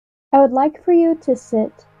I would like for you to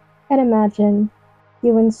sit and imagine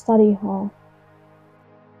you in study hall.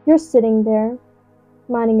 You're sitting there,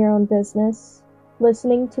 minding your own business,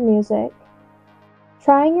 listening to music,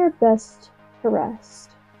 trying your best to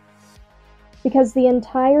rest. Because the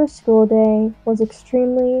entire school day was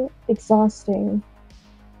extremely exhausting,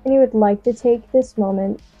 and you would like to take this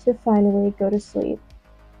moment to finally go to sleep.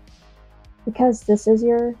 Because this is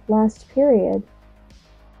your last period.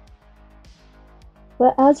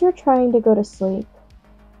 But as you're trying to go to sleep,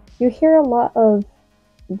 you hear a lot of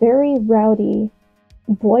very rowdy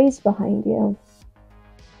boys behind you.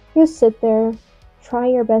 You sit there, try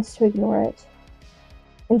your best to ignore it,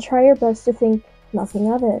 and try your best to think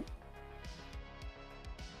nothing of it.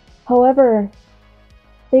 However,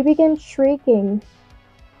 they begin shrieking,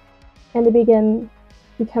 and they begin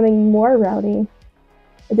becoming more rowdy,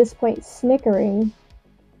 at this point snickering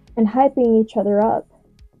and hyping each other up.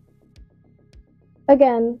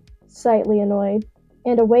 Again, slightly annoyed,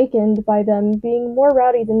 and awakened by them being more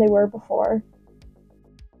rowdy than they were before,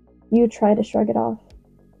 you try to shrug it off.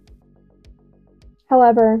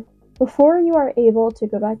 However, before you are able to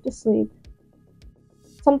go back to sleep,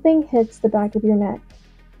 something hits the back of your neck,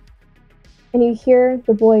 and you hear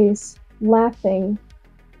the boys laughing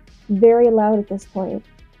very loud at this point.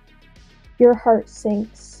 Your heart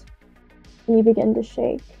sinks, and you begin to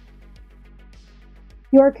shake.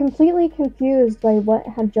 You are completely confused by what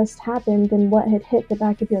had just happened and what had hit the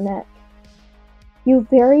back of your neck. You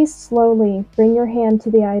very slowly bring your hand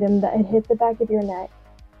to the item that had hit the back of your neck,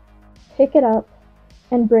 pick it up,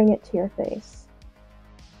 and bring it to your face.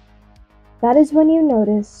 That is when you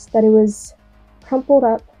notice that it was crumpled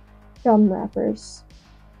up gum wrappers.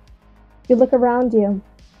 You look around you,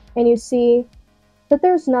 and you see that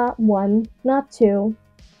there's not one, not two,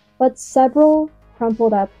 but several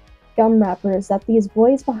crumpled up gum wrappers that these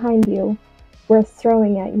boys behind you were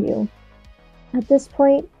throwing at you. At this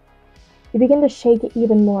point, you begin to shake it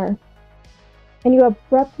even more, and you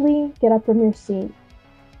abruptly get up from your seat.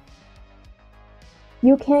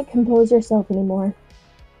 You can't compose yourself anymore.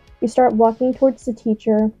 You start walking towards the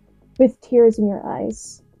teacher with tears in your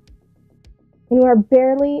eyes, and you are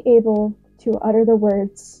barely able to utter the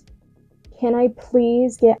words, "Can I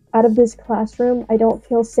please get out of this classroom? I don't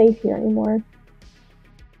feel safe here anymore."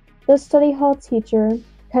 The study hall teacher,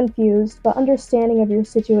 confused but understanding of your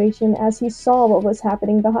situation as he saw what was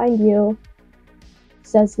happening behind you,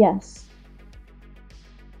 says yes.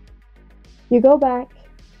 You go back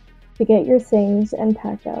to get your things and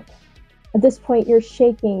pack up. At this point, you're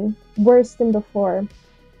shaking worse than before,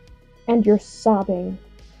 and you're sobbing.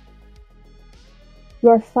 You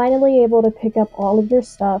are finally able to pick up all of your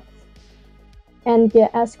stuff and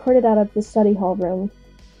get escorted out of the study hall room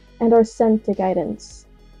and are sent to guidance.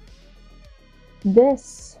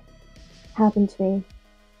 This happened to me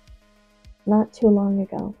not too long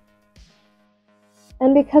ago.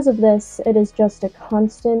 And because of this, it is just a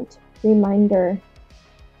constant reminder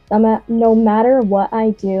that no matter what I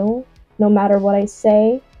do, no matter what I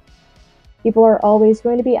say, people are always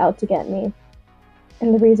going to be out to get me.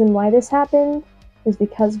 And the reason why this happened is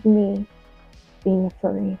because of me being a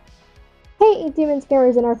furry. Hey, Demons,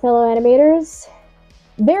 Gamers, and our fellow animators!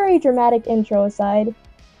 Very dramatic intro aside,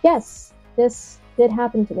 yes, this did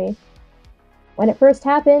happen to me. When it first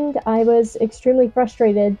happened, I was extremely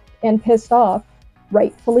frustrated and pissed off,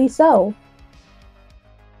 rightfully so.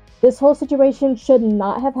 This whole situation should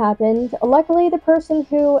not have happened. Luckily, the person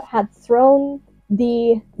who had thrown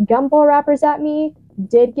the gumball wrappers at me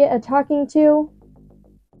did get a talking to,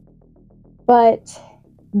 but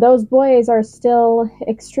those boys are still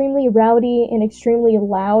extremely rowdy and extremely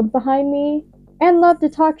loud behind me, and love to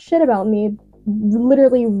talk shit about me,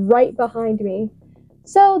 literally right behind me.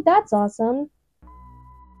 So that's awesome.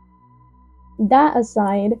 That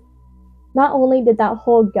aside, not only did that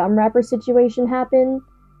whole gum wrapper situation happen,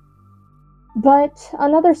 but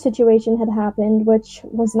another situation had happened which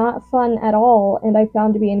was not fun at all, and I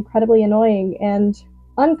found to be incredibly annoying and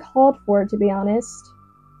uncalled for, to be honest.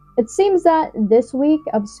 It seems that this week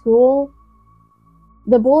of school,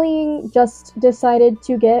 the bullying just decided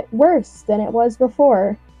to get worse than it was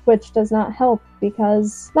before, which does not help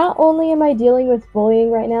because not only am I dealing with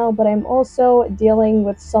bullying right now, but I'm also dealing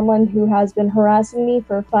with someone who has been harassing me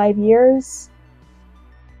for 5 years,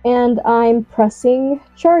 and I'm pressing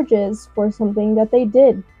charges for something that they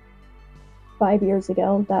did 5 years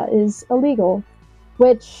ago that is illegal.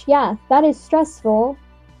 Which, yeah, that is stressful.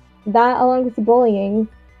 That, along with the bullying,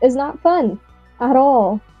 is not fun at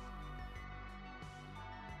all.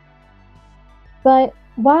 But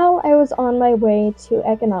while I was on my way to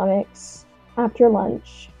economics after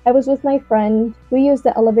lunch, I was with my friend. We used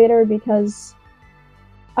the elevator because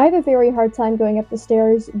I have a very hard time going up the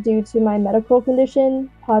stairs due to my medical condition,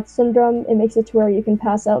 POTS syndrome. It makes it to where you can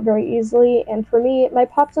pass out very easily, and for me, my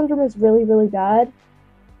POTS syndrome is really, really bad.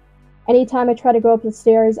 Anytime I try to go up the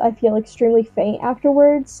stairs, I feel extremely faint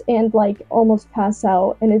afterwards and like almost pass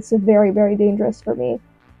out, and it's very, very dangerous for me.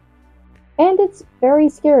 And it's very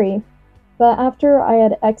scary. But after I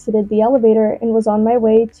had exited the elevator and was on my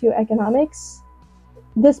way to economics,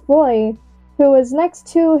 this boy, who was next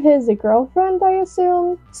to his girlfriend, I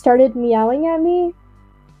assume, started meowing at me.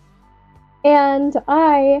 And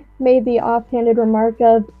I made the offhanded remark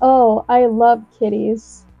of, "Oh, I love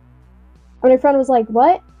kitties." And my friend was like,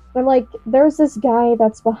 "What?" I'm like, "There's this guy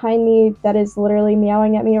that's behind me that is literally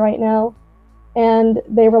meowing at me right now." And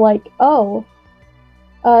they were like, "Oh,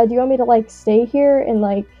 do you want me to like stay here and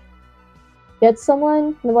like get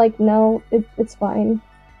someone?" And I'm like, "No, it's fine."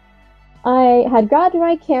 I had gotten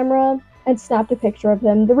my camera and snapped a picture of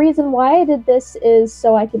him. The reason why I did this is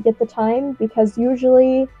so I could get the time, because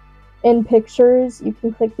usually in pictures you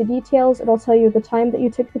can click the details, it'll tell you the time that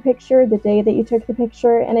you took the picture, the day that you took the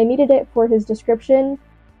picture, and I needed it for his description.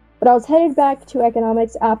 But I was headed back to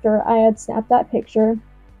economics after I had snapped that picture,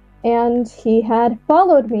 and he had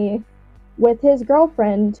followed me with his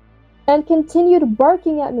girlfriend and continued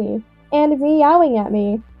barking at me and meowing at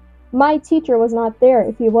me. My teacher was not there.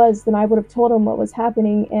 If he was, then I would have told him what was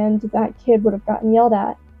happening and that kid would have gotten yelled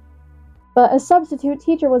at. But a substitute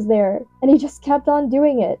teacher was there, and he just kept on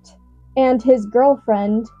doing it. And his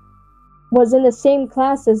girlfriend was in the same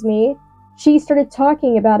class as me. She started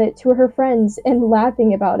talking about it to her friends and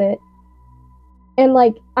laughing about it. And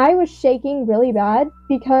like, I was shaking really bad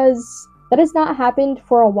because that has not happened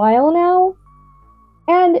for a while now.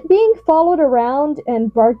 And being followed around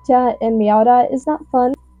and barked at and meowed at is not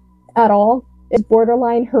fun at all. It's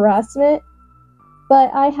borderline harassment. But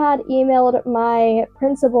I had emailed my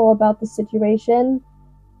principal about the situation,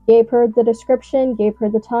 gave her the description, gave her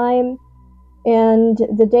the time, and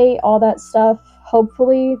the date, all that stuff.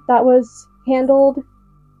 Hopefully that was handled.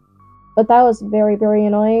 But that was very, very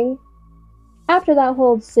annoying. After that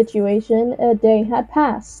whole situation, a day had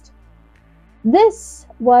passed. This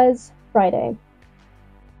was Friday.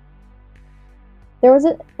 There was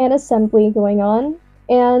an assembly going on,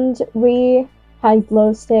 and we had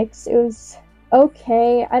glow sticks. It was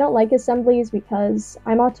okay. I don't like assemblies because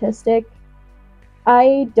I'm autistic.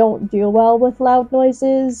 I don't do well with loud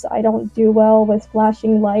noises. I don't do well with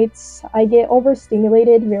flashing lights. I get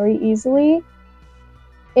overstimulated very easily.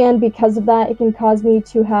 And because of that, it can cause me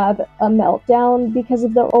to have a meltdown because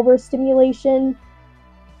of the overstimulation.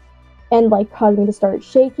 And like cause me to start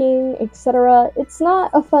shaking, etc. It's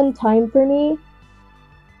not a fun time for me.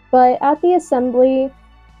 But at the assembly,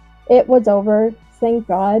 it was over, thank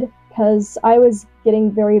God, because I was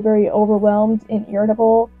getting very, very overwhelmed and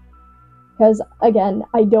irritable. Because, again,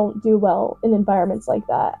 I don't do well in environments like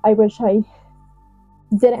that. I wish I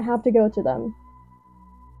didn't have to go to them.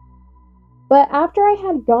 But after I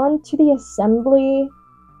had gone to the assembly,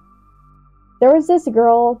 there was this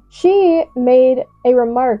girl. She made a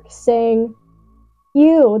remark saying,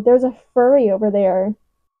 "Ew, there's a furry over there."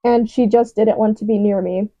 And she just didn't want to be near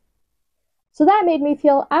me. So that made me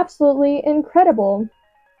feel absolutely incredible.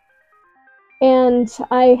 And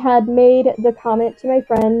I had made the comment to my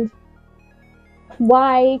friend,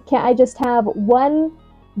 "Why can't I just have one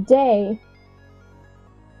day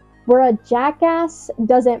where a jackass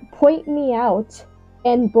doesn't point me out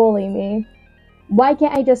and bully me? Why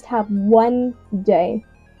can't I just have one day?"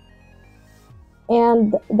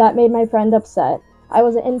 And that made my friend upset. I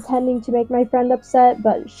wasn't intending to make my friend upset,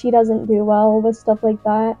 but she doesn't do well with stuff like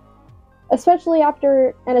that. Especially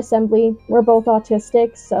after an assembly. We're both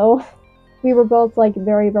autistic, so we were both like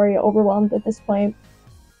very, very overwhelmed at this point.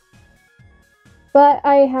 But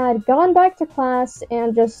I had gone back to class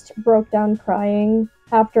and just broke down crying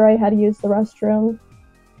after I had used the restroom.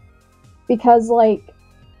 Because, like,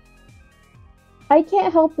 I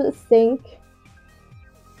can't help but think,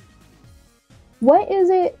 what is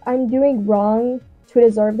it I'm doing wrong to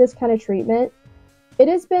deserve this kind of treatment? It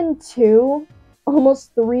has been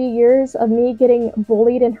almost 3 years of me getting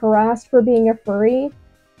bullied and harassed for being a furry.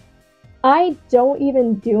 I don't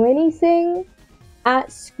even do anything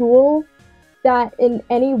at school that in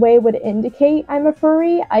any way would indicate I'm a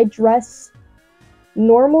furry. I dress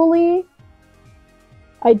normally.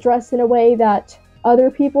 I dress in a way that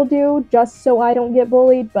other people do just so I don't get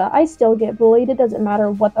bullied, but I still get bullied. It doesn't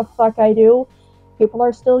matter what the fuck I do. People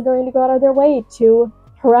are still going to go out of their way to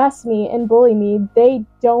harass me and bully me. They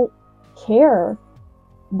don't care.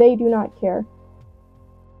 They do not care.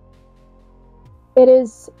 It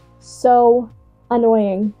is so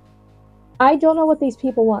annoying. I don't know what these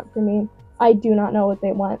people want from me. I do not know what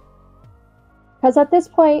they want. Because at this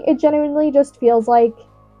point, it genuinely just feels like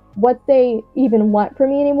what they even want from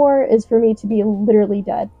me anymore is for me to be literally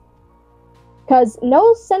dead. Because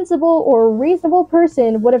no sensible or reasonable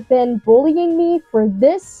person would have been bullying me for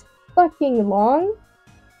this fucking long.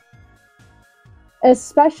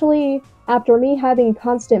 Especially after me having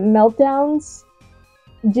constant meltdowns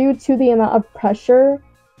due to the amount of pressure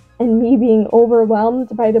and me being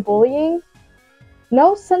overwhelmed by the bullying.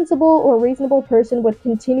 No sensible or reasonable person would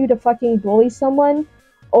continue to fucking bully someone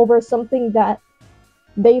over something that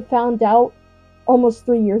they found out almost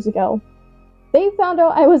 3 years ago. They found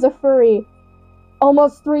out I was a furry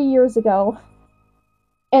almost 3 years ago,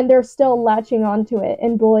 and they're still latching onto it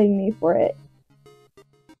and bullying me for it.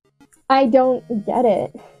 I don't get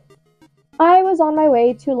it. I was on my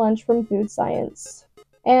way to lunch from food science.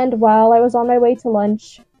 And while I was on my way to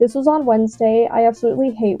lunch, this was on Wednesday. I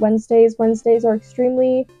absolutely hate Wednesdays. Wednesdays are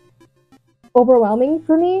extremely overwhelming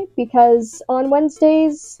for me because on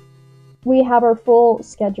Wednesdays, we have our full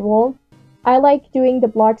schedule. I like doing the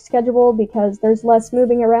block schedule because there's less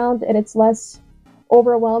moving around and it's less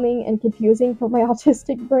overwhelming and confusing for my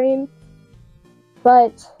autistic brain.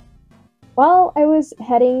 But while I was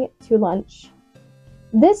heading to lunch,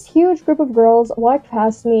 this huge group of girls walked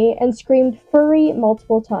past me and screamed furry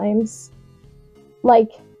multiple times,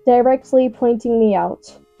 like directly pointing me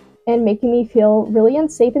out and making me feel really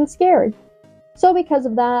unsafe and scared. So because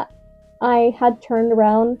of that, I had turned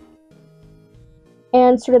around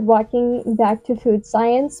and started walking back to food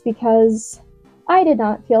science because I did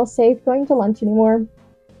not feel safe going to lunch anymore.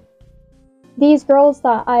 These girls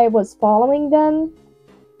thought I was following them.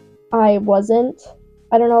 I wasn't.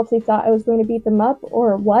 I don't know if they thought I was going to beat them up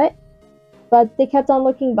or what, but they kept on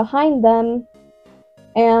looking behind them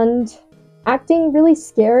and acting really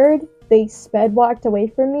scared. They sped walked away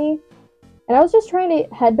from me, and I was just trying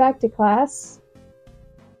to head back to class.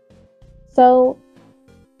 So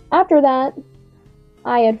after that,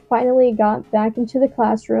 I had finally got back into the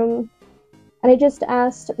classroom, and I just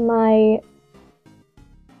asked my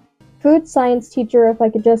food science teacher if I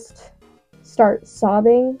could just start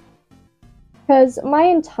sobbing. Because my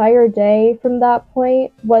entire day from that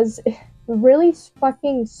point was really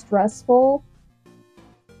fucking stressful.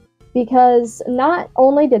 Because not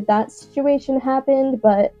only did that situation happen,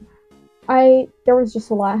 but there was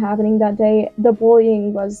just a lot happening that day. The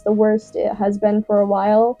bullying was the worst it has been for a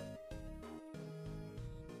while.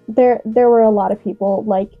 There were a lot of people,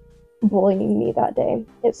 like, bullying me that day.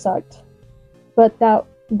 It sucked. But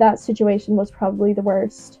that situation was probably the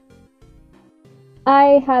worst.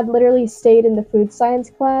 I had literally stayed in the food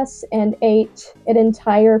science class and ate an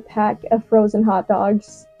entire pack of frozen hot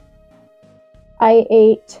dogs. I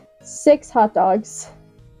ate 6 hot dogs.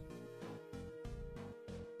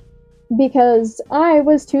 Because I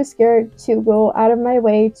was too scared to go out of my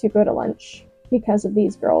way to go to lunch because of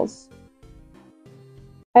these girls.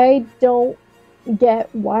 I don't get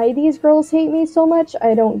why these girls hate me so much.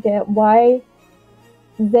 I don't get why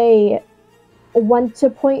they want to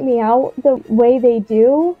point me out the way they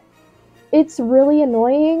do. It's really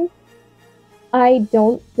annoying. I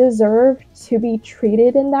don't deserve to be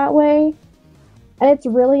treated in that way. And it's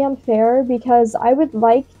really unfair because I would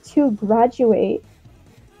like to graduate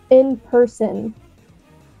in person,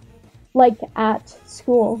 like at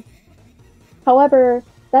school. However,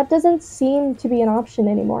 that doesn't seem to be an option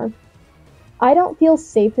anymore. I don't feel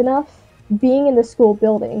safe enough being in the school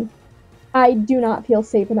building. I do not feel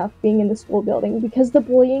safe enough being in the school building because the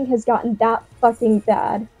bullying has gotten that fucking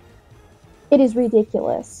bad. It is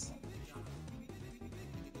ridiculous.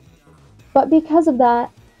 But because of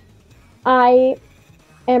that, I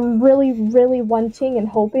am really, really wanting and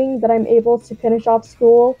hoping that I'm able to finish off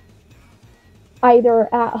school either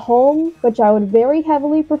at home, which I would very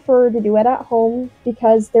heavily prefer to do it at home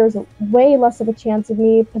because there's way less of a chance of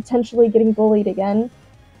me potentially getting bullied again,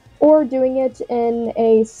 or doing it in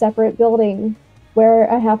a separate building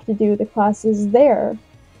where I have to do the classes there.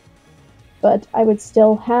 But I would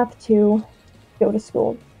still have to go to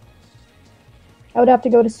school. I would have to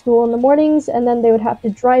go to school in the mornings, and then they would have to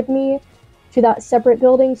drive me to that separate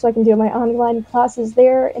building so I can do my online classes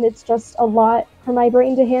there, and it's just a lot for my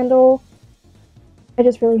brain to handle. I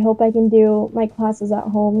just really hope I can do my classes at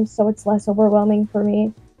home so it's less overwhelming for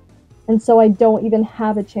me, and so I don't even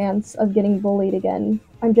have a chance of getting bullied again.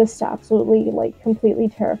 I'm just absolutely, like, completely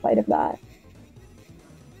terrified of that.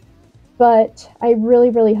 But I really,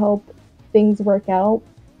 really hope things work out,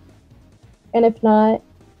 and if not,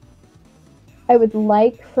 I would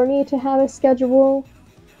like for me to have a schedule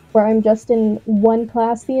where I'm just in one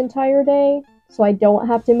class the entire day, so I don't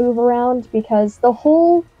have to move around, because the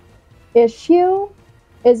whole issue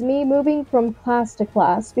is me moving from class to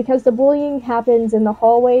class, because the bullying happens in the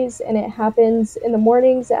hallways and it happens in the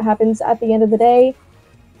mornings, it happens at the end of the day.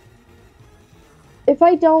 If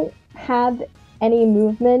I don't have any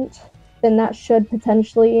movement, then that should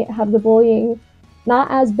potentially have the bullying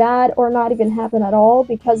not as bad or not even happen at all,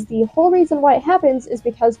 because the whole reason why it happens is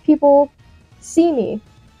because people see me.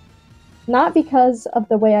 Not because of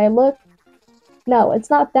the way I look. No,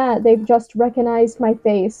 it's not that. They've just recognized my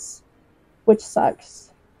face, which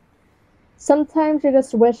sucks. Sometimes I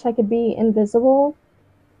just wish I could be invisible,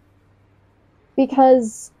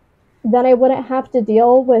 because then I wouldn't have to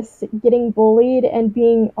deal with getting bullied and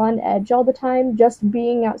being on edge all the time just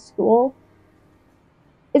being at school.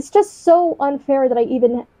 It's just so unfair that I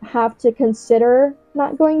even have to consider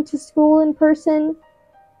not going to school in person.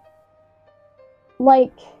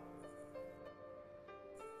 Like,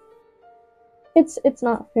 it's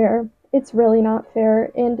not fair. It's really not fair,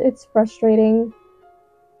 and it's frustrating.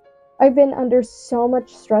 I've been under so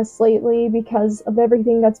much stress lately because of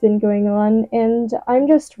everything that's been going on, and I'm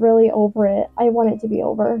just really over it. I want it to be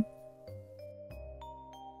over.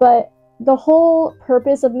 But the whole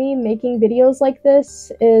purpose of me making videos like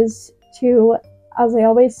this is to, as I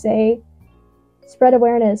always say, spread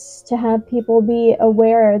awareness, to have people be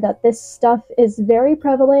aware that this stuff is very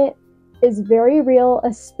prevalent, is very real,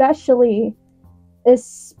 especially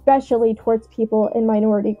towards people in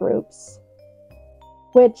minority groups.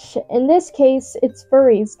 Which, in this case, it's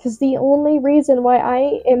furries, because the only reason why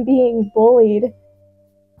I am being bullied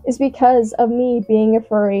is because of me being a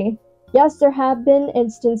furry. Yes, there have been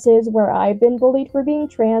instances where I've been bullied for being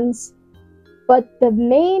trans, but the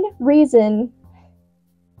main reason,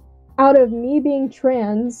 out of me being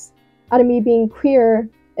trans, out of me being queer,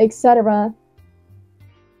 etc.,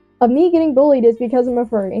 of me getting bullied is because I'm a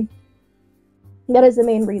furry. That is the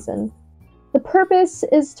main reason. The purpose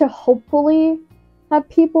is to hopefully have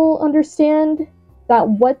people understand that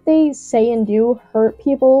what they say and do hurt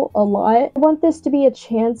people a lot. I want this to be a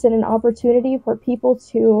chance and an opportunity for people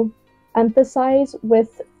to emphasize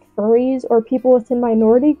with furries or people within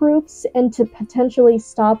minority groups, and to potentially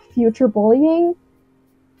stop future bullying.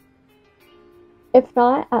 If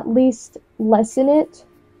not, at least lessen it,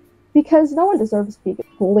 because no one deserves to be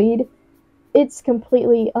bullied. It's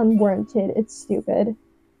completely unwarranted. It's stupid.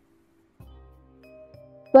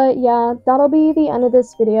 But yeah, that'll be the end of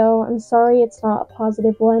this video. I'm sorry it's not a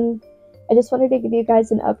positive one. I just wanted to give you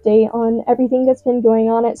guys an update on everything that's been going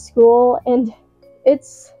on at school, and it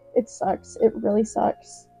sucks. It really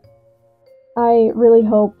sucks. I really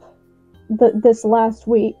hope that this last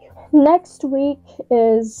week... Next week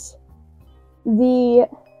is the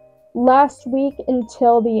last week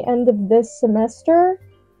until the end of this semester,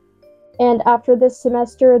 and after this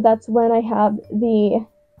semester, that's when I have the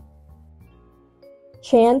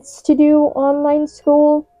chance to do online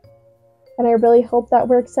school, and I really hope that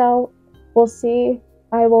works out. We'll see.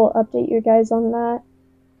 I will update you guys on that.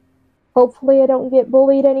 Hopefully I don't get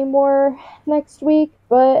bullied anymore next week,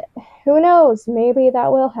 but who knows? Maybe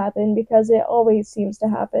that will happen, because it always seems to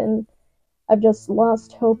happen. I've just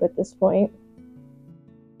lost hope at this point.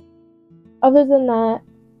 Other than that,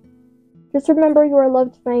 just remember you are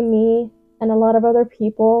loved by me and a lot of other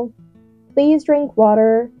people. Please drink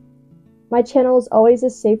water. My channel is always a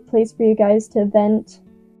safe place for you guys to vent.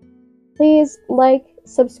 Please like,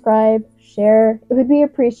 subscribe, share. It would be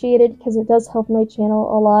appreciated, because it does help my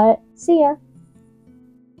channel a lot. See ya!